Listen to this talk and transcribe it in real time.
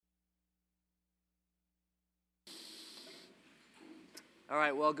All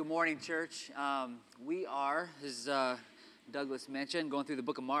right, well, good morning, church. We are, as Douglas mentioned, going through the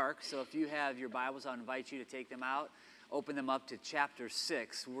book of Mark. So if you have your Bibles, I'll invite you to take them out, open them up to chapter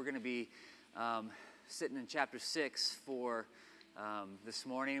 6. We're going to be sitting in chapter 6 for this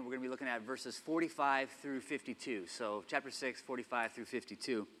morning. We're going to be looking at verses 45 through 52. So chapter 6, 45 through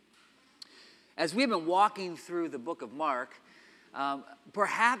 52. As we've been walking through the book of Mark,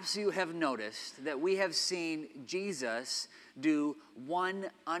 perhaps you have noticed that we have seen Jesus do one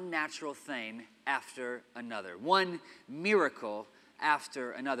unnatural thing after another, one miracle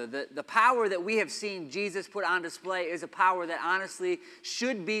after another. The power that we have seen Jesus put on display is a power that honestly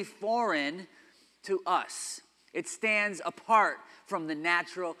should be foreign to us. It stands apart from the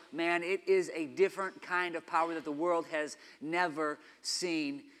natural man. It is a different kind of power that the world has never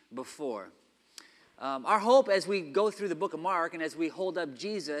seen before. Our hope as we go through the book of Mark and as we hold up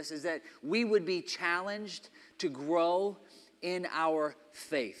Jesus is that we would be challenged to grow in our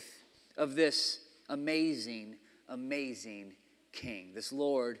faith of this amazing, amazing King, this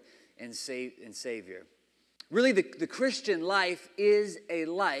Lord and Savior. Really, the Christian life is a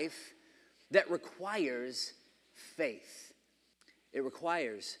life that requires faith. It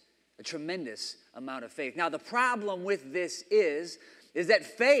requires a tremendous amount of faith. Now, the problem with this is that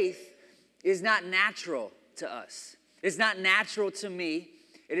faith is not natural to us. It's not natural to me.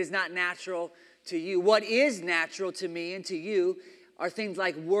 It is not natural to you. What is natural to me and to you are things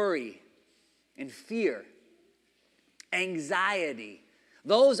like worry and fear, anxiety.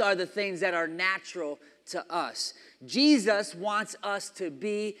 Those are the things that are natural to us. Jesus wants us to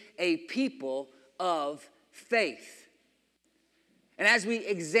be a people of faith. And as we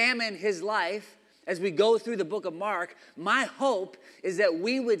examine his life, as we go through the book of Mark, my hope is that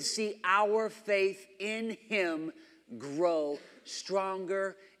we would see our faith in him grow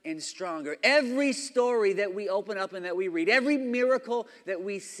stronger and stronger. Every story that we open up and that we read, every miracle that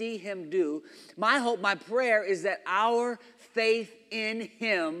we see him do, my hope, my prayer is that our faith in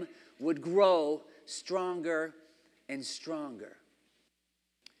him would grow stronger and stronger.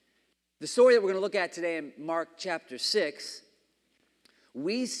 The story that we're going to look at today in Mark chapter 6,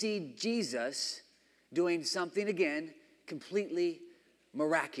 we see Jesus doing something, again, completely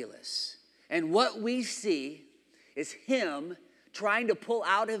miraculous. And what we see is him trying to pull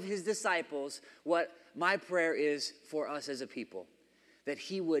out of his disciples what my prayer is for us as a people, that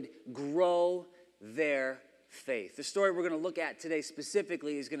he would grow their faith. The story we're going to look at today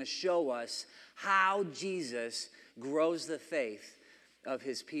specifically is going to show us how Jesus grows the faith of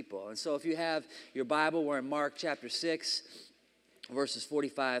his people. And so if you have your Bible, we're in Mark chapter 6, verses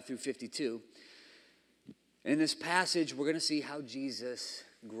 45 through 52. In this passage, we're going to see how Jesus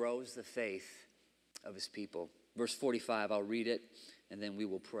grows the faith of his people. Verse 45, I'll read it, and then we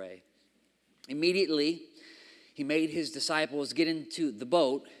will pray. Immediately, he made his disciples get into the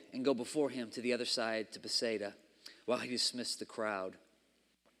boat and go before him to the other side, to Bethsaida, while he dismissed the crowd.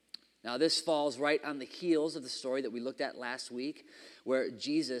 Now, this falls right on the heels of the story that we looked at last week, where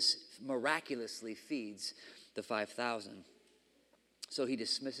Jesus miraculously feeds the 5,000. So he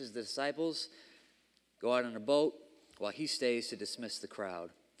dismisses the disciples, go out on a boat, while he stays to dismiss the crowd.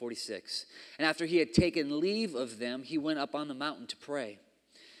 46. And after he had taken leave of them, he went up on the mountain to pray.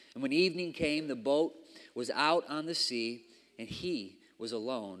 And when evening came, the boat was out on the sea, and he was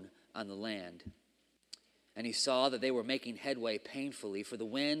alone on the land. And he saw that they were making headway painfully, for the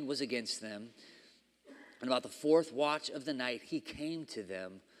wind was against them. And about the fourth watch of the night, he came to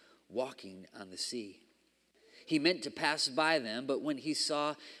them walking on the sea. He meant to pass by them, but when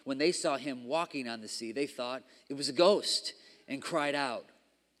they saw him walking on the sea, they thought it was a ghost and cried out.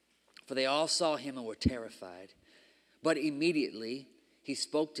 For they all saw him and were terrified. But immediately he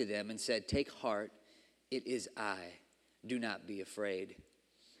spoke to them and said, "Take heart, it is I. Do not be afraid."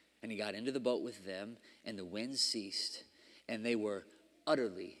 And he got into the boat with them, and the wind ceased, and they were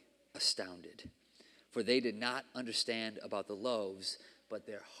utterly astounded. For they did not understand about the loaves, but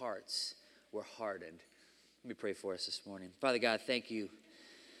their hearts were hardened. Let me pray for us this morning. Father God, thank you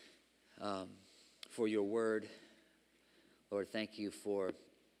for your word. Lord, thank you for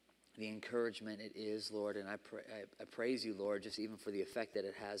the encouragement it is, Lord, and I praise you, Lord, just even for the effect that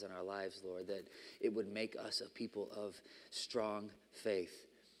it has on our lives, Lord, that it would make us a people of strong faith,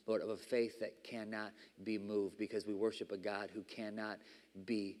 Lord, of a faith that cannot be moved, because we worship a God who cannot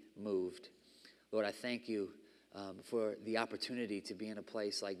be moved. Lord, I thank you for the opportunity to be in a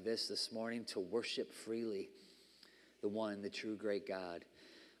place like this morning, to worship freely the one, the true great God.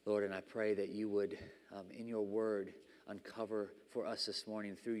 Lord, and I pray that you would, in your word, uncover for us this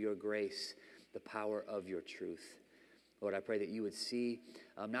morning through your grace the power of your truth. Lord, I pray that you would see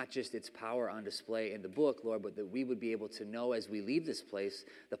not just its power on display in the book, Lord, but that we would be able to know as we leave this place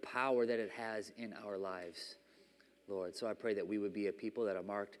the power that it has in our lives, Lord. So I pray that we would be a people that are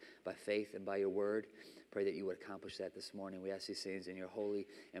marked by faith and by your word. Pray that you would accomplish that this morning. We ask these things in your holy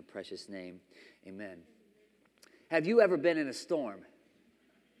and precious name. Amen. Have you ever been in a storm?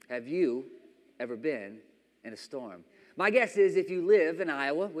 Have you ever been in a storm? My guess is if you live in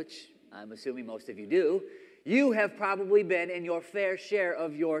Iowa, which I'm assuming most of you do, you have probably been in your fair share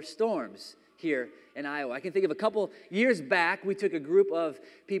of your storms here in Iowa. I can think of a couple years back, we took a group of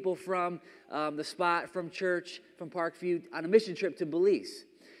people from the spot, from church, from Parkview, on a mission trip to Belize.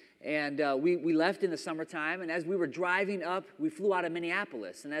 And we left in the summertime, and as we were driving up, we flew out of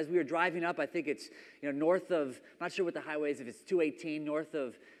Minneapolis. And as we were driving up, I think it's north of, I'm not sure what the highway is, if it's 218, north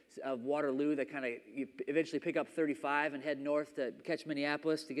of Waterloo, that kind of, you eventually pick up 35 and head north to catch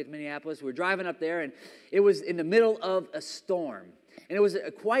Minneapolis, to get to Minneapolis. We were driving up there, and it was in the middle of a storm. And it was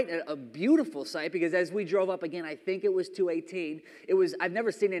quite a beautiful sight, because as we drove up again, I think it was 218, I've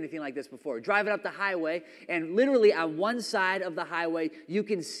never seen anything like this before. Driving up the highway, and literally on one side of the highway, you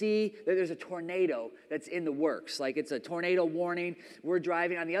can see that there's a tornado that's in the works. Like, it's a tornado warning. We're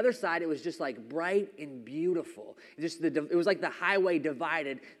driving. On the other side, it was just like bright and beautiful. It was like the highway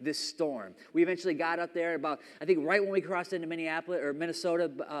divided this storm. We eventually got up there about, I think right when we crossed into Minneapolis or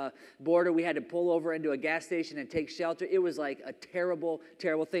Minnesota border, we had to pull over into a gas station and take shelter. It was like a terrible,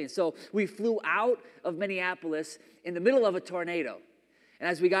 terrible thing. So we flew out of Minneapolis in the middle of a tornado. And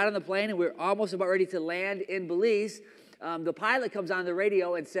as we got on the plane and we were almost about ready to land in Belize, the pilot comes on the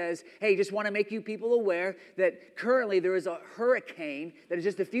radio and says, hey, just want to make you people aware that currently there is a hurricane that is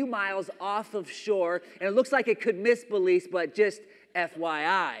just a few miles off of shore, and it looks like it could miss Belize, but just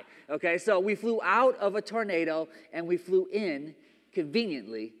FYI. Okay, so we flew out of a tornado and we flew in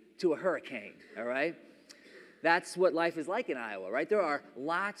conveniently to a hurricane, all right? That's what life is like in Iowa, right? There are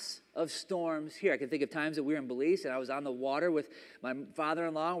lots of storms here. I can think of times that we were in Belize and I was on the water with my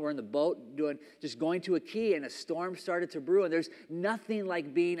father-in-law. We're in the boat just going to a key, and a storm started to brew. And there's nothing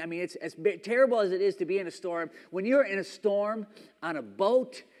like being, it's as terrible as it is to be in a storm. When you're in a storm on a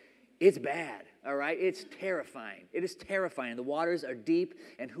boat, it's bad, all right? It's terrifying. It is terrifying. The waters are deep,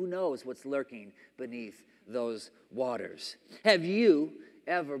 and who knows what's lurking beneath those waters. Have you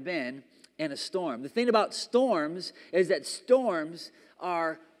ever been in a storm? The thing about storms is that storms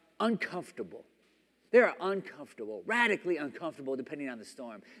are uncomfortable. They're uncomfortable, radically uncomfortable, depending on the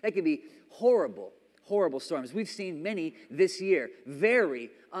storm. They can be horrible, horrible storms. We've seen many this year,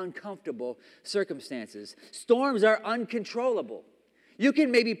 very uncomfortable circumstances. Storms are uncontrollable. You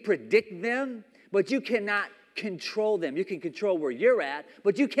can maybe predict them, but you cannot control them. You can control where you're at,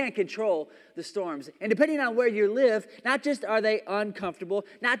 but you can't control the storms. And depending on where you live, not just are they uncomfortable,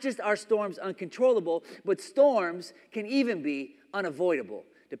 not just are storms uncontrollable, but storms can even be unavoidable,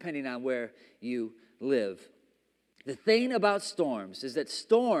 depending on where you live. The thing about storms is that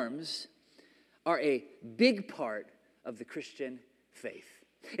storms are a big part of the Christian faith.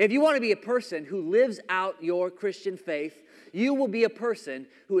 If you want to be a person who lives out your Christian faith, you will be a person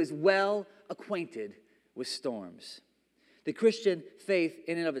who is well acquainted with storms. The Christian faith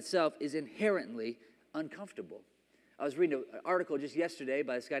in and of itself is inherently uncomfortable. I was reading an article just yesterday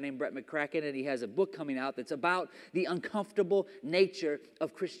by this guy named Brett McCracken, and he has a book coming out that's about the uncomfortable nature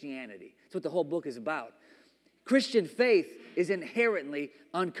of Christianity. That's what the whole book is about. Christian faith is inherently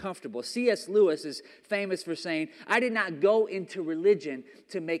uncomfortable. C.S. Lewis is famous for saying, I did not go into religion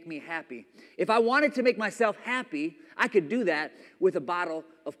to make me happy. If I wanted to make myself happy, I could do that with a bottle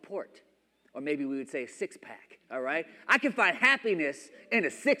of port. Or maybe we would say a six-pack, all right? I can find happiness in a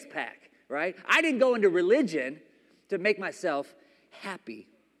six-pack, right? I didn't go into religion to make myself happy.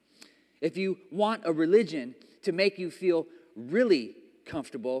 If you want a religion to make you feel really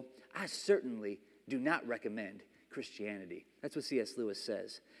comfortable, I certainly do not recommend Christianity. That's what C.S. Lewis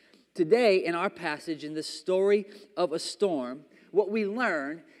says. Today, in our passage, in the story of a storm, what we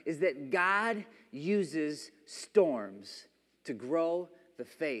learn is that God uses storms to grow the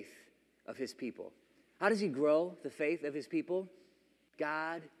faith of his people. How does he grow the faith of his people?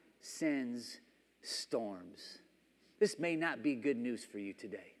 God sends storms. This may not be good news for you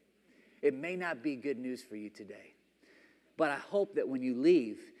today. It may not be good news for you today. But I hope that when you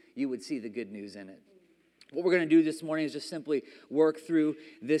leave, you would see the good news in it. What we're going to do this morning is just simply work through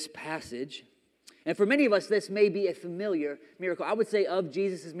this passage. And for many of us, this may be a familiar miracle. I would say of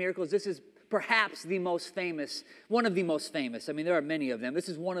Jesus' miracles, this is perhaps the most famous, one of the most famous. There are many of them. This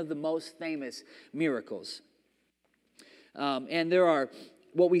is one of the most famous miracles. And there are,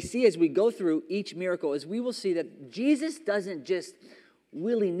 what we see as we go through each miracle is we will see that Jesus doesn't just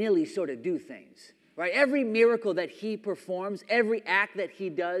willy-nilly sort of do things. Right? Every miracle that he performs, every act that he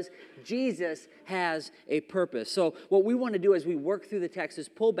does, Jesus has a purpose. So what we want to do as we work through the text is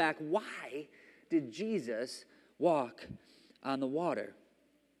pull back. Why did Jesus walk on the water?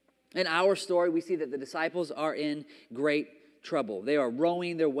 In our story, we see that the disciples are in great trouble. They are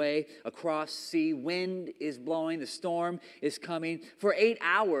rowing their way across sea. Wind is blowing. The storm is coming. For 8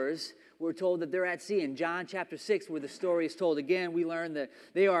 hours, we're told that they're at sea. In John chapter 6, where the story is told again, we learn that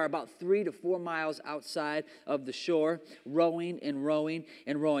they are about 3 to 4 miles outside of the shore, rowing and rowing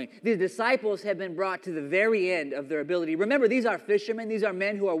and rowing. The disciples have been brought to the very end of their ability. Remember, these are fishermen. These are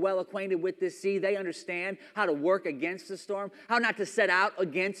men who are well acquainted with this sea. They understand how to work against the storm, how not to set out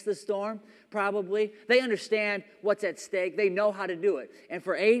against the storm, probably. They understand what's at stake. They know how to do it. And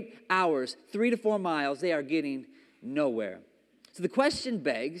for 8 hours, 3 to 4 miles, they are getting nowhere. So the question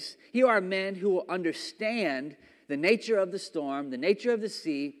begs, here are men who will understand the nature of the storm, the nature of the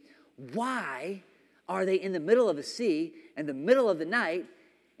sea. Why are they in the middle of a sea, in the middle of the night,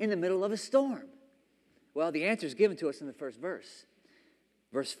 in the middle of a storm? Well, the answer is given to us in the first verse.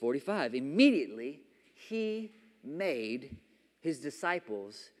 Verse 45, immediately he made his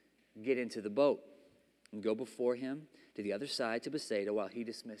disciples get into the boat and go before him to the other side to Bethsaida while he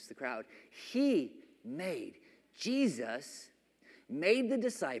dismissed the crowd. Jesus made the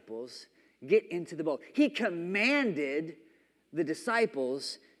disciples get into the boat. He commanded the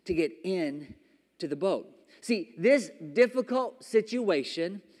disciples to get into the boat. See, this difficult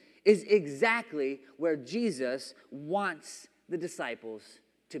situation is exactly where Jesus wants the disciples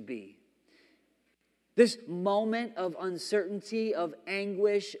to be. This moment of uncertainty, of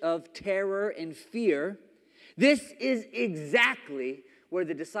anguish, of terror and fear, this is exactly where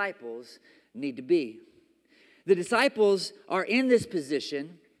the disciples need to be. The disciples are in this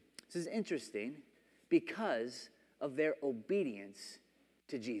position, this is interesting, because of their obedience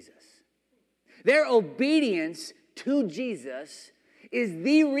to Jesus. Their obedience to Jesus is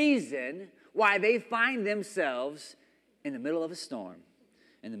the reason why they find themselves in the middle of a storm,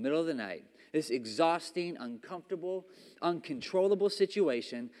 in the middle of the night. This exhausting, uncomfortable, uncontrollable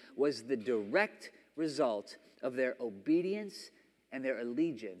situation was the direct result of their obedience and their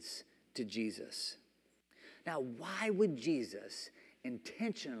allegiance to Jesus. Now, why would Jesus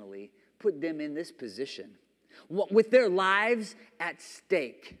intentionally put them in this position with their lives at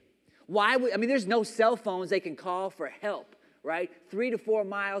stake? There's no cell phones they can call for help, right? 3 to 4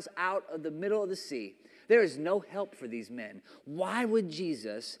 miles out of the middle of the sea. There is no help for these men. Why would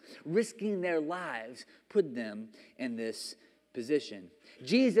Jesus, risking their lives, put them in this position?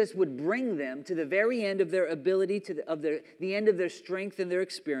 Jesus would bring them to the very end of their ability, the end of their strength and their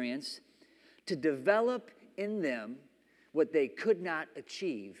experience, to develop in them what they could not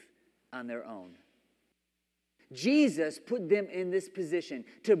achieve on their own. Jesus put them in this position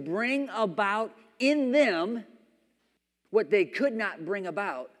to bring about in them what they could not bring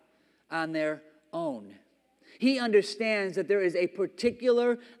about on their own. He understands that there is a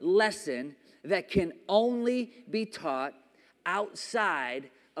particular lesson that can only be taught outside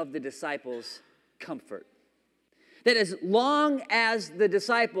of the disciples' comfort. That as long as the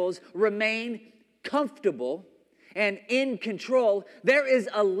disciples remain comfortable and in control, there is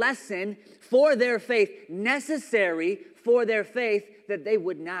a lesson for their faith, necessary for their faith, that they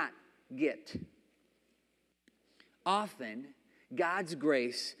would not get. Often, God's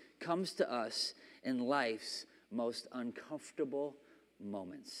grace comes to us in life's most uncomfortable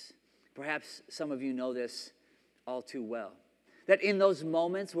moments. Perhaps some of you know this all too well. That in those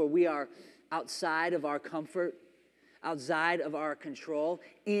moments where we are outside of our comfort, outside of our control,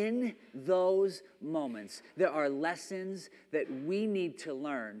 in those moments, there are lessons that we need to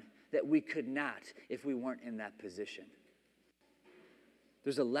learn that we could not if we weren't in that position.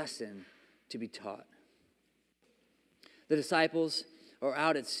 There's a lesson to be taught. The disciples are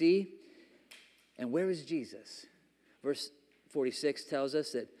out at sea, and where is Jesus? Verse 46 tells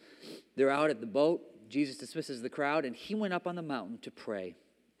us that they're out at the boat. Jesus dismisses the crowd, and he went up on the mountain to pray.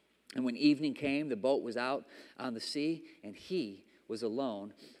 And when evening came, the boat was out on the sea, and he was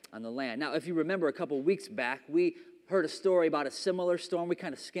alone on the land. Now, if you remember a couple weeks back, we heard a story about a similar storm. We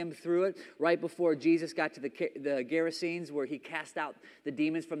kind of skimmed through it right before Jesus got to the Gerasenes, where he cast out the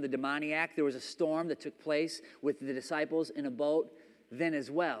demons from the demoniac. There was a storm that took place with the disciples in a boat then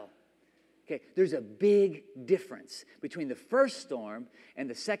as well. Okay, there's a big difference between the first storm and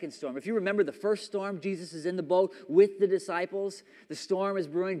the second storm. If you remember the first storm, Jesus is in the boat with the disciples. The storm is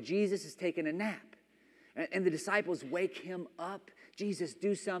brewing. Jesus is taking a nap. And the disciples wake him up. Jesus,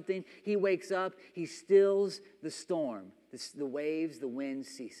 do something. He wakes up. He stills the storm. The waves, the wind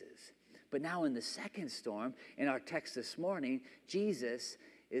ceases. But now in the second storm, in our text this morning, Jesus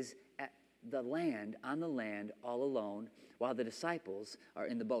is on the land all alone while the disciples are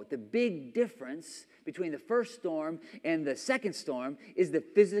in the boat. The big difference between the first storm and the second storm is the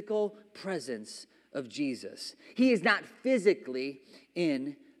physical presence of Jesus. He is not physically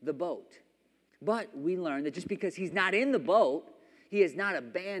in the boat. But we learn that just because he's not in the boat, he has not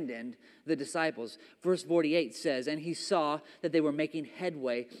abandoned the disciples. Verse 48 says, "And he saw that they were making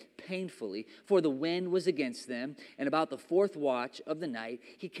headway painfully, for the wind was against them, and about the fourth watch of the night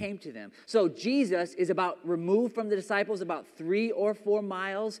he came to them." So Jesus is about removed from the disciples about 3 or 4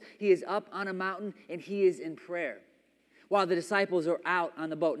 miles. He is up on a mountain, and he is in prayer while the disciples are out on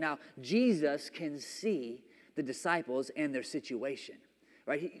the boat. Now, Jesus can see the disciples and their situation.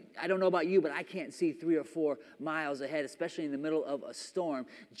 Right? I don't know about you, but I can't see 3 or 4 miles ahead, especially in the middle of a storm.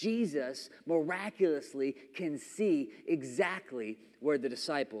 Jesus miraculously can see exactly where the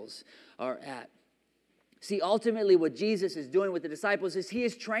disciples are at. See, ultimately what Jesus is doing with the disciples is he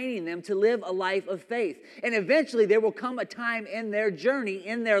is training them to live a life of faith. And eventually there will come a time in their journey,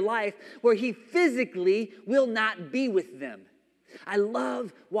 in their life, where he physically will not be with them. I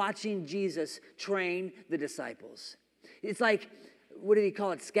love watching Jesus train the disciples. It's like, what do you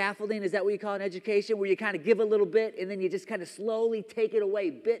call it, scaffolding? Is that what you call it in education? Where you kind of give a little bit and then you just kind of slowly take it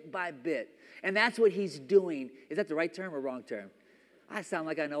away bit by bit. And that's what he's doing. Is that the right term or wrong term? I sound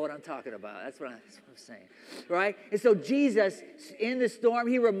like I know what I'm talking about. That's what I'm saying, right? And so Jesus, in the storm,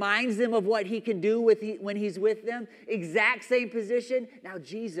 he reminds them of what he can do when he's with them. Exact same position. Now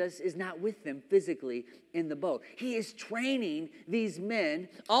Jesus is not with them physically in the boat. He is training these men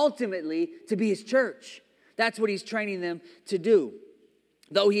ultimately to be his church. That's what he's training them to do.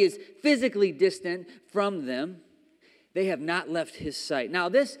 Though he is physically distant from them, they have not left his sight. Now,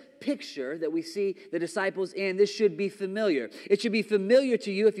 this picture that we see the disciples in, this should be familiar. It should be familiar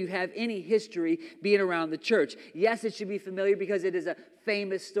to you if you have any history being around the church. Yes, it should be familiar because it is a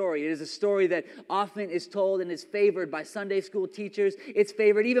famous story. It is a story that often is told and is favored by Sunday school teachers. It's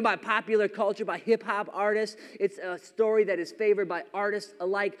favored even by popular culture, by hip-hop artists. It's a story that is favored by artists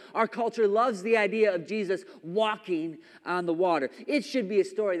alike. Our culture loves the idea of Jesus walking on the water. It should be a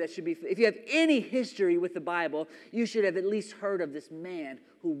story that should be, if you have any history with the Bible, you should have at least heard of this man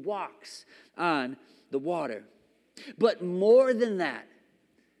who walks on the water. But more than that,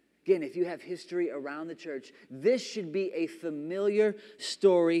 again, if you have history around the church, this should be a familiar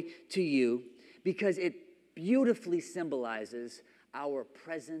story to you because it beautifully symbolizes our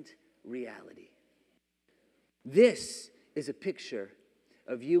present reality. This is a picture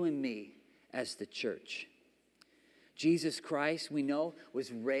of you and me as the church. Jesus Christ, we know,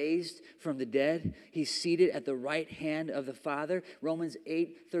 was raised from the dead. He's seated at the right hand of the Father. Romans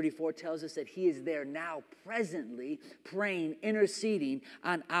 8:34 tells us that he is there now, presently, praying, interceding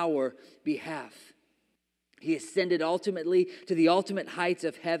on our behalf. He ascended ultimately to the ultimate heights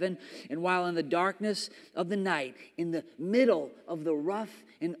of heaven. And while in the darkness of the night, in the middle of the rough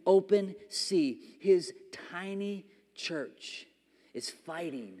and open sea, his tiny church is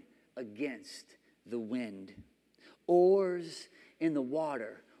fighting against the wind. Oars in the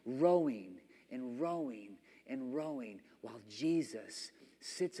water, rowing and rowing and rowing while Jesus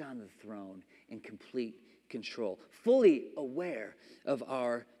sits on the throne in complete control, fully aware of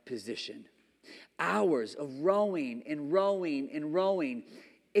our position. Hours of rowing and rowing and rowing,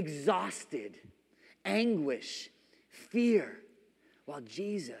 exhausted, anguish, fear, while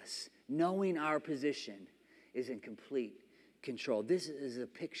Jesus, knowing our position, is in complete control. This is a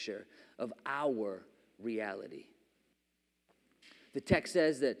picture of our reality. The text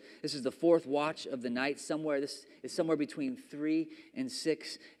says that this is the fourth watch of the night. This is somewhere between 3 and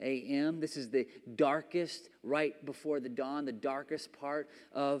 6 a.m. This is the darkest, right before the dawn, the darkest part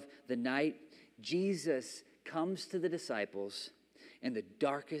of the night. Jesus comes to the disciples in the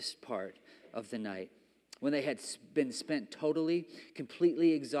darkest part of the night, when they had been spent totally,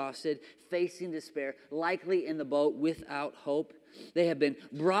 completely exhausted, facing despair, likely in the boat without hope. They have been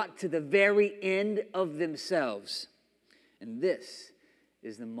brought to the very end of themselves. And this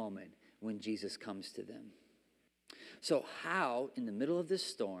is the moment when Jesus comes to them. So how, in the middle of this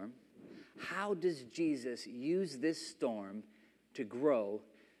storm, how does Jesus use this storm to grow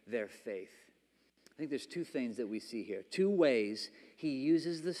their faith? I think there's 2 things that we see here. 2 ways he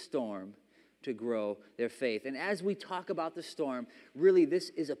uses the storm to grow their faith. And as we talk about the storm, really this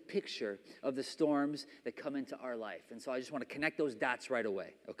is a picture of the storms that come into our life. And so I just want to connect those dots right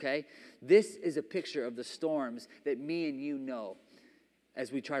away, okay? This is a picture of the storms that me and you know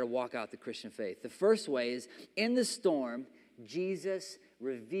as we try to walk out the Christian faith. The first way is, in the storm, Jesus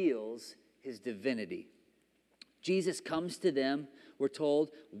reveals his divinity. Jesus comes to them, we're told,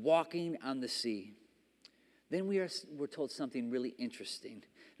 walking on the sea. Then we're told something really interesting.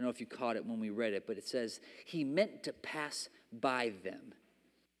 don't know if you caught it when we read it, but it says, he meant to pass by them.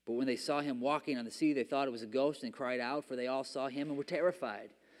 But when they saw him walking on the sea, they thought it was a ghost and cried out, for they all saw him and were terrified.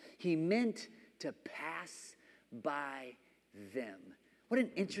 He meant to pass by them. What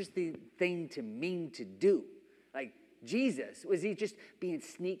an interesting thing to mean to do. Like, Jesus, was he just being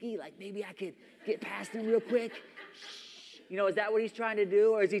sneaky? Like, maybe I could get past him real quick? You know, is that what he's trying to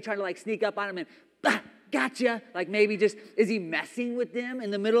do? Or is he trying to, like, sneak up on him and, gotcha? Like, maybe just, is he messing with them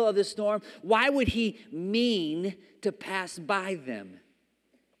in the middle of the storm? Why would he mean to pass by them?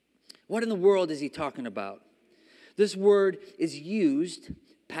 What in the world is he talking about? This word is used,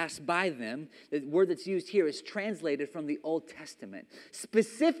 pass by them. The word that's used here is translated from the Old Testament,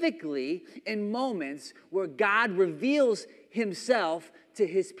 specifically in moments where God reveals himself to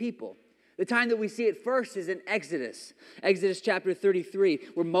his people. The time that we see it first is in Exodus chapter 33,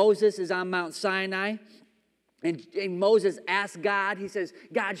 where Moses is on Mount Sinai, and Moses asks God, he says,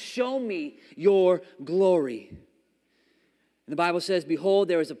 God, show me your glory. And the Bible says, behold,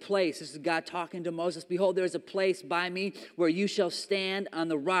 there is a place. This is God talking to Moses. Behold, there is a place by me where you shall stand on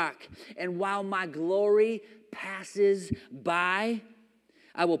the rock. And while my glory passes by,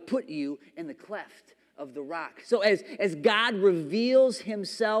 I will put you in the cleft of the rock. So as God reveals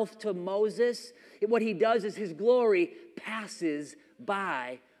himself to Moses, what he does is his glory passes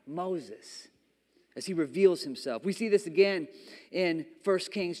by Moses as he reveals himself. We see this again in 1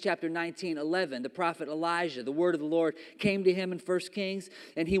 Kings chapter 19, 11. The prophet Elijah, the word of the Lord came to him in 1 Kings,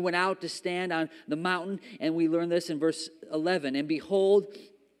 and he went out to stand on the mountain, and we learn this in verse 11. And behold,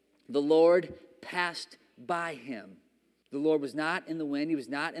 the Lord passed by him. The Lord was not in the wind, he was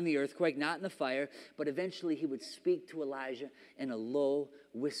not in the earthquake, not in the fire, but eventually he would speak to Elijah in a low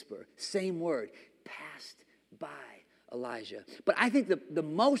whisper. Same word, passed by Elijah. But I think the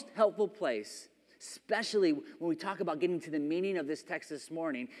most helpful place, especially when we talk about getting to the meaning of this text this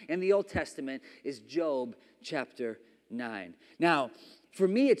morning in the Old Testament, is Job chapter 9. Now, for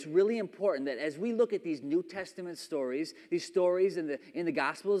me, it's really important that as we look at these New Testament stories, these stories in the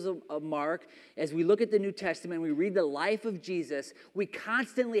Gospels of Mark, as we look at the New Testament, we read the life of Jesus, we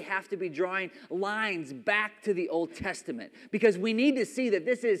constantly have to be drawing lines back to the Old Testament because we need to see that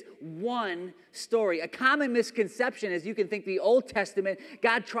this is one story. A common misconception is you can think the Old Testament,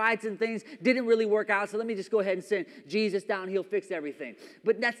 God tried some things, didn't really work out, so let me just go ahead and send Jesus down, he'll fix everything.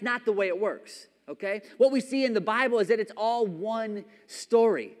 But that's not the way it works. Okay? What we see in the Bible is that it's all one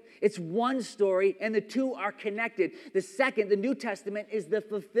story. It's one story, and the two are connected. The New Testament, is the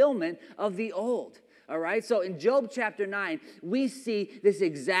fulfillment of the Old. All right? So in Job chapter 9, we see this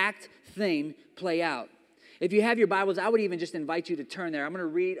exact thing play out. If you have your Bibles, I would even just invite you to turn there. I'm going to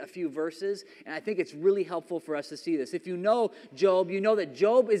read a few verses, and I think it's really helpful for us to see this. If you know Job, you know that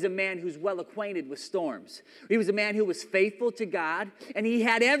Job is a man who's well acquainted with storms. He was a man who was faithful to God, and he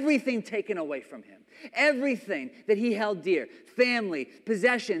had everything taken away from him. Everything that he held dear, family,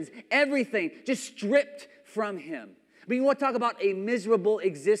 possessions, everything just stripped from him. But you want to talk about a miserable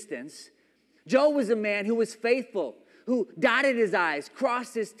existence? Job was a man who was faithful, who dotted his I's,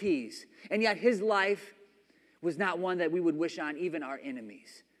 crossed his T's, and yet his life was not one that we would wish on even our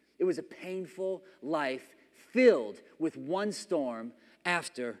enemies. It was a painful life filled with one storm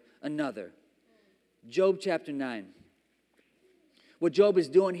after another. Job chapter 9. What Job is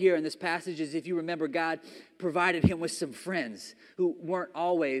doing here in this passage is, if you remember, God provided him with some friends who weren't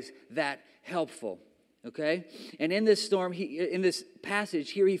always that helpful. Okay? And in this storm, in this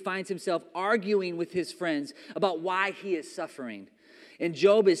passage here, he finds himself arguing with his friends about why he is suffering. And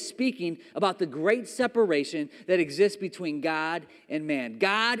Job is speaking about the great separation that exists between God and man.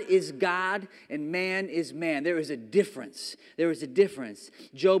 God is God and man is man. There is a difference. There is a difference.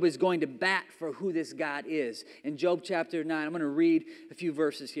 Job is going to bat for who this God is. In Job chapter 9, I'm going to read a few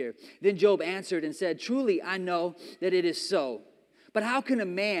verses here. Then Job answered and said, "Truly I know that it is so. But how can a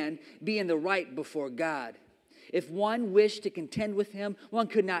man be in the right before God? If one wished to contend with him, one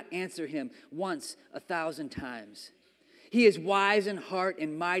could not answer him once 1,000 times. He is wise in heart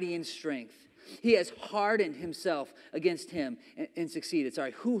and mighty in strength. He has hardened himself against him and succeeded."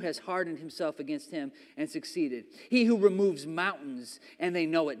 Sorry, who has hardened himself against him and succeeded? He who removes mountains and they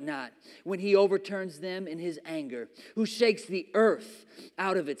know it not, when he overturns them in his anger, who shakes the earth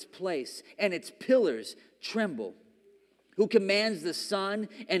out of its place and its pillars tremble, who commands the sun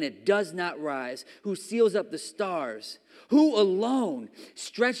and it does not rise, who seals up the stars, who alone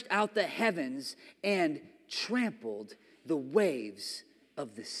stretched out the heavens and trampled the waves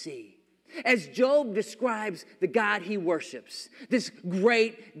of the sea. As Job describes the God he worships, this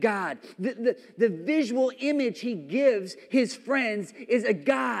great God, the visual image he gives his friends is a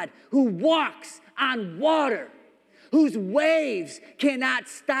God who walks on water, whose waves cannot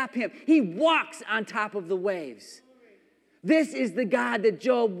stop him. He walks on top of the waves. This is the God that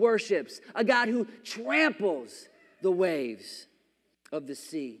Job worships, a God who tramples the waves of the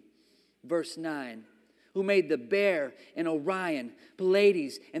sea. Verse 9, who made the bear and Orion,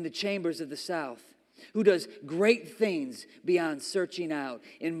 Pleiades, and the chambers of the south, who does great things beyond searching out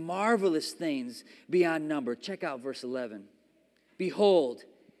and marvelous things beyond number. Check out verse 11. Behold,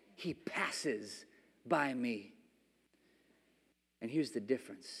 he passes by me. And here's the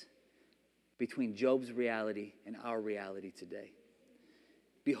difference between Job's reality and our reality today.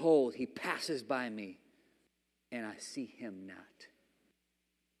 Behold, he passes by me, and I see him not.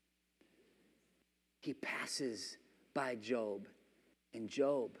 He passes by Job, and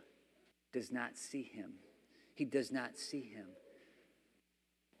Job does not see him. He does not see him.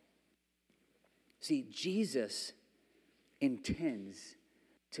 See, Jesus intends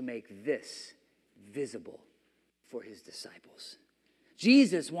to make this visible for his disciples.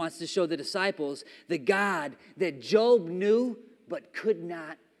 Jesus wants to show the disciples the God that Job knew but could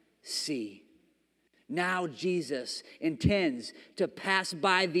not see. Now Jesus intends to pass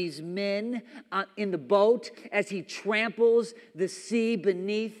by these men in the boat as he tramples the sea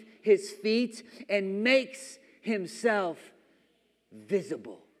beneath his feet and makes himself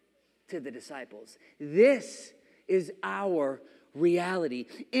visible to the disciples. This is our reality.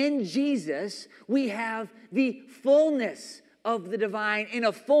 In Jesus, we have the fullness of the divine in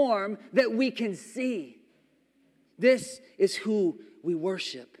a form that we can see. This is who we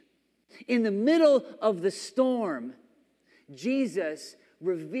worship. In the middle of the storm, Jesus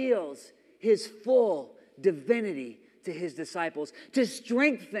reveals his full divinity to his disciples to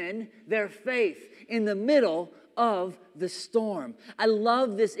strengthen their faith in the middle of the storm. I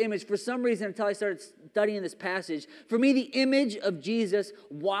love this image. For some reason, until I started studying this passage, for me, the image of Jesus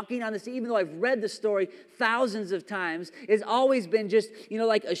walking on the sea, even though I've read the story thousands of times, has always been just,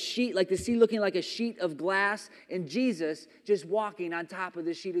 like a sheet, like the sea looking like a sheet of glass, and Jesus just walking on top of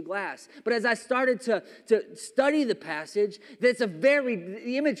the sheet of glass. But as I started to study the passage, the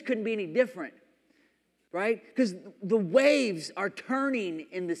image couldn't be any different, right? Because the waves are turning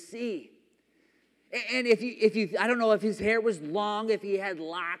in the sea. And if you, I don't know if his hair was long, if he had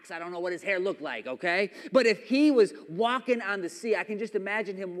locks, I don't know what his hair looked like, okay? But if he was walking on the sea, I can just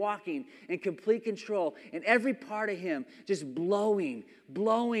imagine him walking in complete control, and every part of him just blowing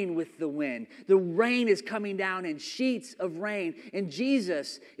with the wind. The rain is coming down in sheets of rain, and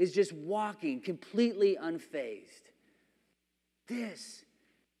Jesus is just walking completely unfazed. This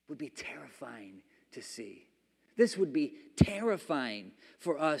would be terrifying to see. This would be terrifying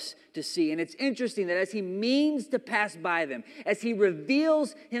for us to see. And it's interesting that as he means to pass by them, as he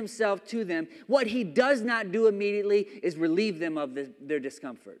reveals himself to them, what he does not do immediately is relieve them of their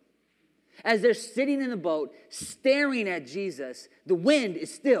discomfort. As they're sitting in the boat, staring at Jesus, the wind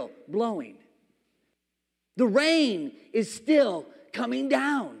is still blowing. The rain is still coming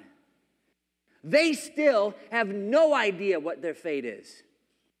down. They still have no idea what their fate is.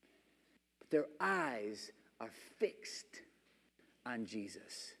 But their eyes are fixed on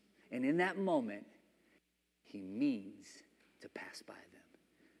Jesus. And in that moment, he means to pass by them,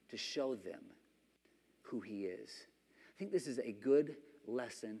 to show them who he is. I think this is a good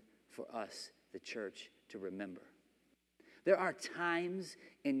lesson for us, the church, to remember. There are times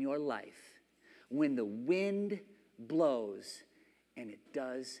in your life when the wind blows and it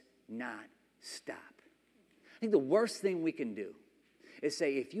does not stop. I think the worst thing we can do is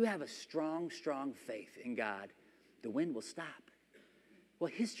say, if you have a strong faith in God, the wind will stop. Well,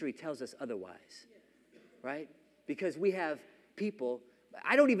 history tells us otherwise, right? Because we have people,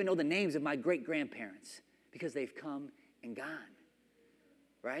 I don't even know the names of my great-grandparents because they've come and gone,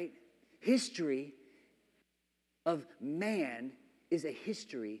 right? History of man is a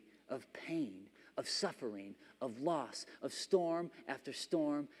history of pain, of suffering, of loss, of storm after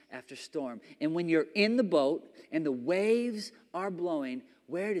storm after storm. And when you're in the boat and the waves are blowing,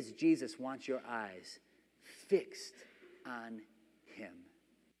 where does Jesus want your eyes? Fixed on him.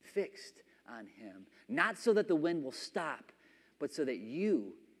 Fixed on him. Not so that the wind will stop, but so that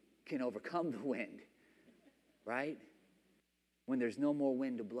you can overcome the wind, right? When there's no more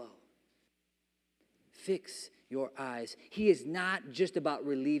wind to blow. Fix your eyes. He is not just about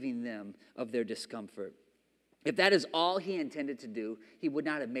relieving them of their discomfort. If that is all he intended to do, he would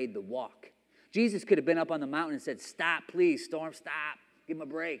not have made the walk. Jesus could have been up on the mountain and said, "Stop, please, storm, stop. Give him a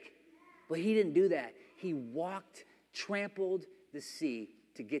break." But he didn't do that. He walked, trampled the sea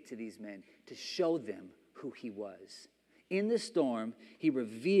to get to these men, to show them who he was. In the storm, he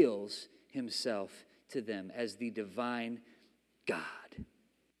reveals himself to them as the divine God.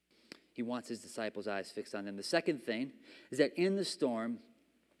 He wants his disciples' eyes fixed on them. The second thing is that in the storm,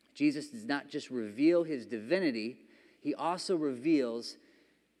 Jesus does not just reveal his divinity, he also reveals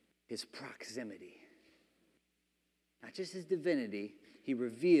his proximity. Not just his divinity, he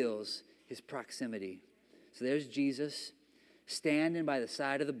reveals his proximity. So there's Jesus standing by the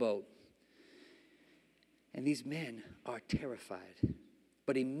side of the boat. And these men are terrified.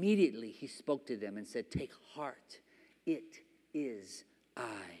 But immediately he spoke to them and said, "Take heart, it is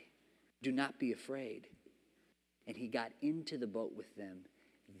I. Do not be afraid." And he got into the boat with them.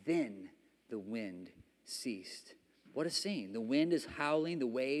 Then the wind ceased. What a scene. The wind is howling. The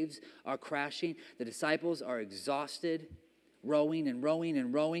waves are crashing. The disciples are exhausted, rowing and rowing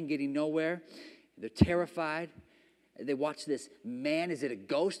and rowing, getting nowhere. They're terrified. They watch this man. Is it a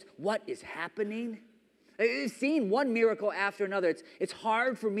ghost? What is happening? They've seen one miracle after another. It's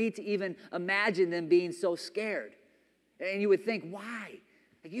hard for me to even imagine them being so scared. And you would think, why?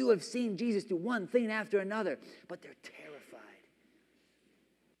 Like, you have seen Jesus do one thing after another, but they're terrified.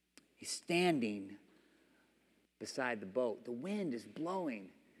 He's standing beside the boat. The wind is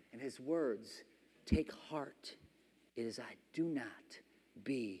blowing, and his words, "Take heart. It is I. Do not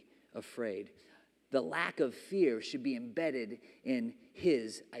be afraid." The lack of fear should be embedded in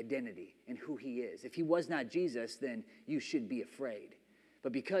his identity and who he is. If he was not Jesus, then you should be afraid.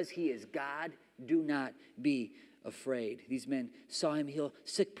 But because he is God, do not be afraid. These men saw him heal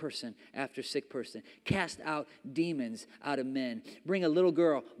sick person after sick person, cast out demons out of men, bring a little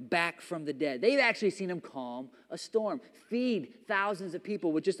girl back from the dead. They've actually seen him calm a storm, feed thousands of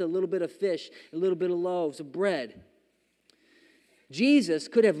people with just a little bit of fish, a little bit of loaves of bread. Jesus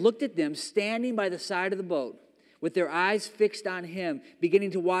could have looked at them standing by the side of the boat with their eyes fixed on him,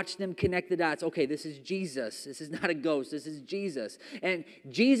 beginning to watch them connect the dots. Okay, this is Jesus. This is not a ghost. This is Jesus. And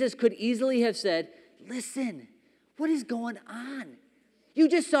Jesus could easily have said, "Listen, what is going on? You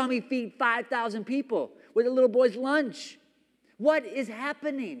just saw me feed 5,000 people with a little boy's lunch. What is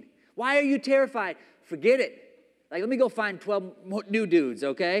happening? Why are you terrified? Forget it. Like, let me go find 12 new dudes,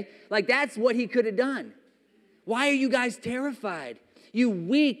 okay?" Like, that's what he could have done. Why are you guys terrified? You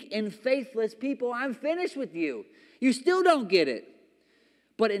weak and faithless people, I'm finished with you. You still don't get it.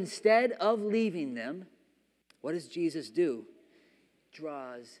 But instead of leaving them, what does Jesus do?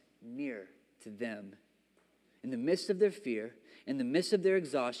 Draws near to them. In the midst of their fear, in the midst of their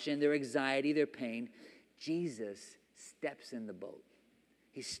exhaustion, their anxiety, their pain, Jesus steps in the boat.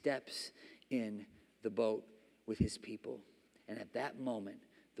 He steps in the boat with his people. And at that moment,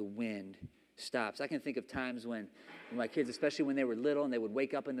 the wind stops. I can think of times when my kids, especially when they were little, and they would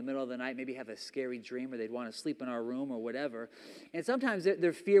wake up in the middle of the night, maybe have a scary dream, or they'd want to sleep in our room or whatever. And sometimes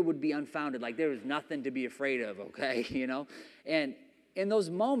their fear would be unfounded, like there was nothing to be afraid of, okay, And in those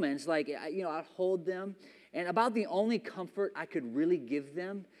moments, like, I'd hold them, and about the only comfort I could really give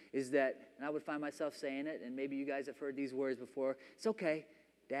them is that, and I would find myself saying it, and maybe you guys have heard these words before, it's okay,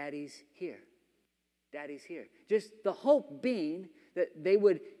 Daddy's here. Daddy's here. Just the hope being that they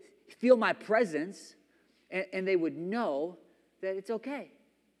would feel my presence, and they would know that it's okay,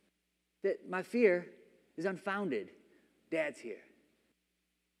 that my fear is unfounded. Dad's here.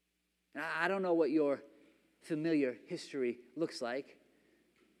 Now, I don't know what your familiar history looks like,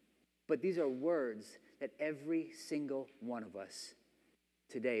 but these are words that every single one of us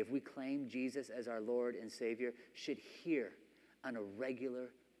today, if we claim Jesus as our Lord and Savior, should hear on a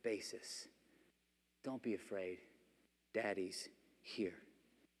regular basis. Don't be afraid. Daddy's here.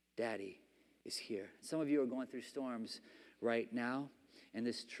 Daddy is here. Some of you are going through storms right now, and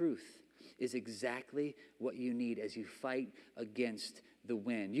this truth is exactly what you need as you fight against the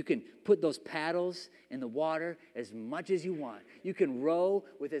wind. You can put those paddles in the water as much as you want. You can row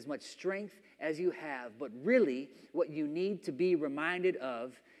with as much strength as you have, but really what you need to be reminded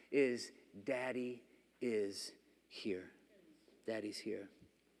of is Daddy is here. Daddy's here.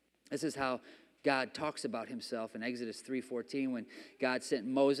 This is how God talks about himself in Exodus 3:14 when God sent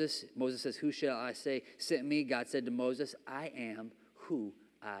Moses. Moses says, "Who shall I say sent me?" God said to Moses, "I am who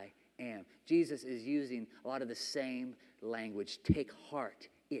I am." Jesus is using a lot of the same language. Take heart.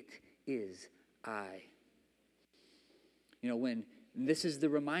 It is I. When this is the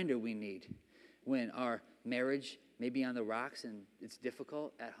reminder we need when our marriage may be on the rocks and it's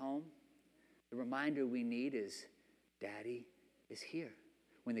difficult at home, the reminder we need is Daddy is here.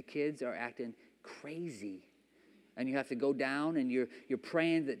 When the kids are acting crazy and you have to go down and you're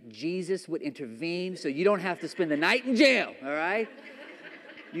praying that Jesus would intervene so you don't have to spend the night in jail, all right?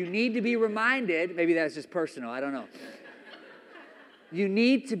 You need to be reminded, maybe that's just personal, I don't know. You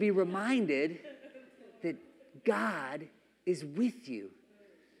need to be reminded that God is with you.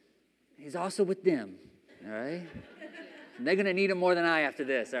 He's also with them, all right? They're going to need them more than I after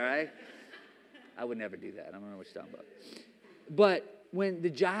this, all right? I would never do that. I don't know what you're talking about. But when the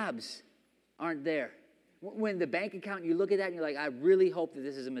jobs aren't there, when the bank account, you look at that and you're like, I really hope that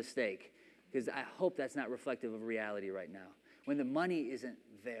this is a mistake, because I hope that's not reflective of reality right now. When the money isn't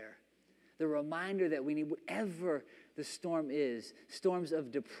there, the reminder that we need, whatever the storm is, storms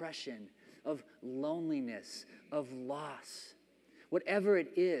of depression, of loneliness, of loss, whatever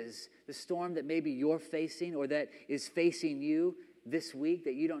it is, the storm that maybe you're facing or that is facing you this week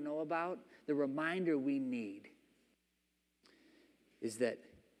that you don't know about, the reminder we need is that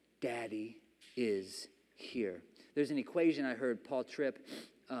Daddy is here. There's an equation I heard Paul Tripp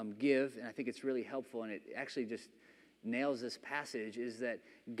give, and I think it's really helpful, and it actually just nails this passage, is that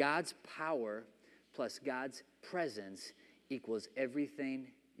God's power plus God's presence equals everything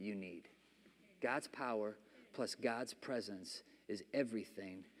you need. God's power plus God's presence is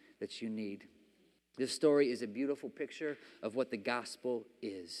everything that you need. This story is a beautiful picture of what the gospel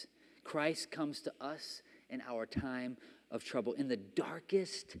is. Christ comes to us in our time of trouble. In the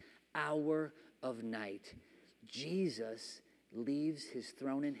darkest hour of night, Jesus leaves his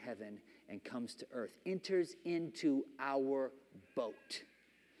throne in heaven and comes to earth, enters into our boat.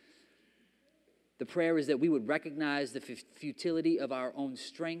 The prayer is that we would recognize the futility of our own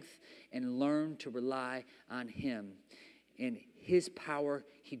strength and learn to rely on him. In his power,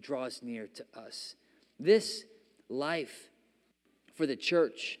 he draws near to us. This life for the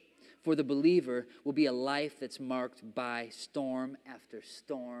church, for the believer, will be a life that's marked by storm after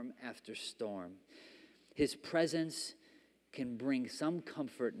storm after storm. His presence can bring some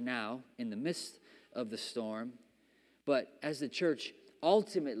comfort now in the midst of the storm, but as the church,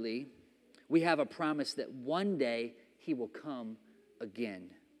 ultimately, we have a promise that one day he will come again.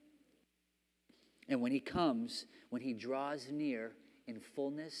 And when he comes, when he draws near in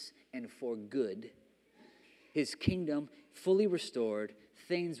fullness and for good, his kingdom fully restored,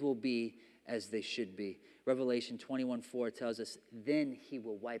 things will be as they should be. Revelation 21:4 tells us, then he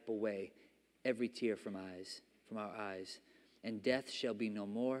will wipe away every tear from our eyes. And death shall be no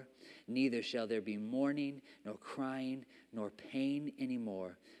more, neither shall there be mourning, nor crying, nor pain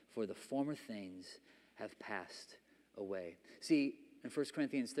anymore, for the former things have passed away. See, in 1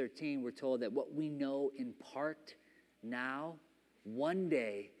 Corinthians 13, we're told that what we know in part now, one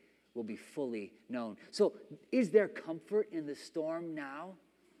day will be fully known. So is there comfort in the storm now?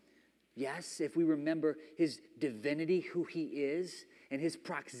 Yes, if we remember his divinity, who he is, and his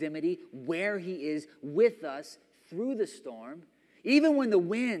proximity, where he is with us through the storm, even when the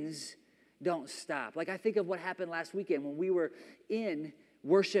winds don't stop. Like I think of what happened last weekend when we were in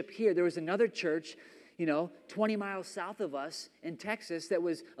worship here. There was another church, 20 miles south of us in Texas that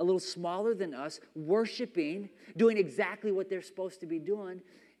was a little smaller than us, worshiping, doing exactly what they're supposed to be doing.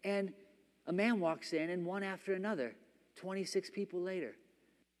 And a man walks in, and one after another, 26 people later.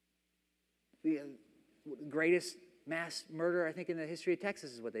 The greatest mass murder, I think, in the history of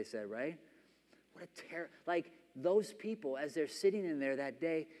Texas is what they said, right? What a terror. Like, those people, as they're sitting in there that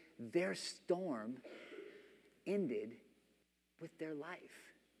day, their storm ended with their life.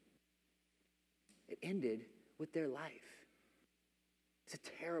 It ended with their life. It's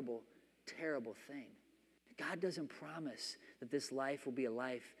a terrible, terrible thing. God doesn't promise that this life will be a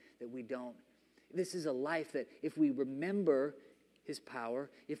life that we don't. This is a life that if we remember his power,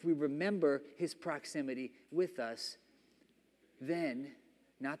 if we remember his proximity with us, then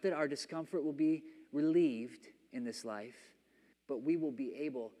not that our discomfort will be relieved in this life, but we will be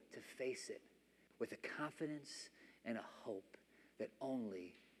able to face it with a confidence and a hope that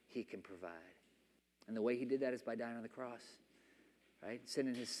only he can provide. And the way he did that is by dying on the cross, right?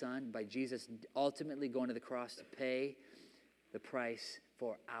 Sending his son, by Jesus ultimately going to the cross to pay the price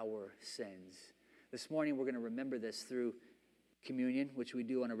for our sins. This morning we're going to remember this through communion, which we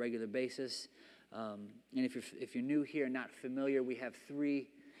do on a regular basis. And if you're new here and not familiar, we have 3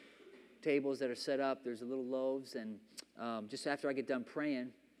 tables that are set up. There's a little loaves, and just after I get done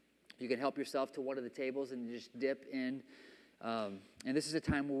praying, you can help yourself to one of the tables and just dip in. And this is a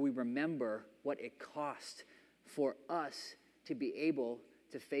time where we remember what it cost for us to be able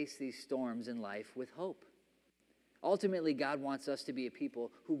to face these storms in life with hope. Ultimately, God wants us to be a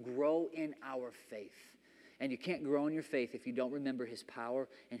people who grow in our faith. And you can't grow in your faith if you don't remember his power,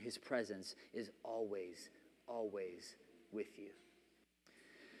 and his presence is always, always with you.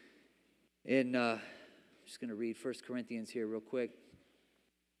 And I'm just going to read 1 Corinthians here real quick.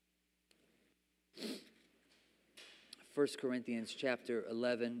 1 Corinthians chapter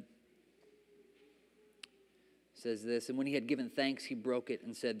 11 says this, and when he had given thanks, he broke it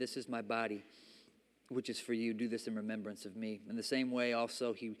and said, this is my body, which is for you. Do this in remembrance of me. In the same way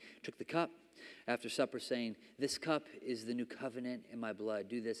also he took the cup after supper, saying, "This cup is the new covenant in my blood.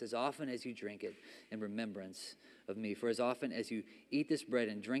 Do this as often as you drink it in remembrance of me. For as often as you eat this bread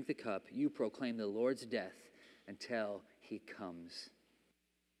and drink the cup, you proclaim the Lord's death until he comes."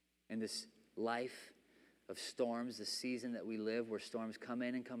 In this life of storms, the season that we live where storms come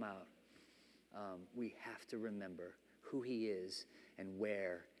in and come out, we have to remember who he is and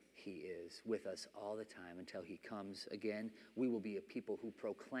where he is with us all the time until he comes again. We will be a people who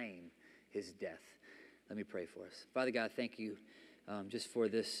proclaim his death. Let me pray for us. Father God, thank you just for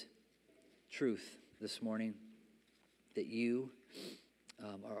this truth this morning, that you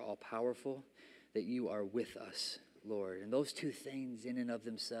are all powerful, that you are with us, Lord. And those two things in and of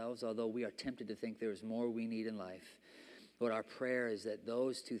themselves, although we are tempted to think there is more we need in life, Lord, our prayer is that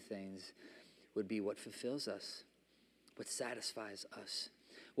those two things would be what fulfills us, what satisfies us,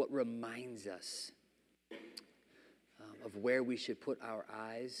 what reminds us of where we should put our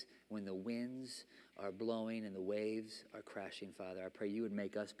eyes when the winds are blowing and the waves are crashing, Father. I pray you would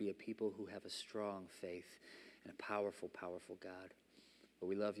make us be a people who have a strong faith and a powerful, powerful God. But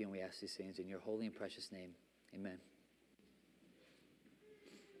we love you and we ask these things in your holy and precious name. Amen.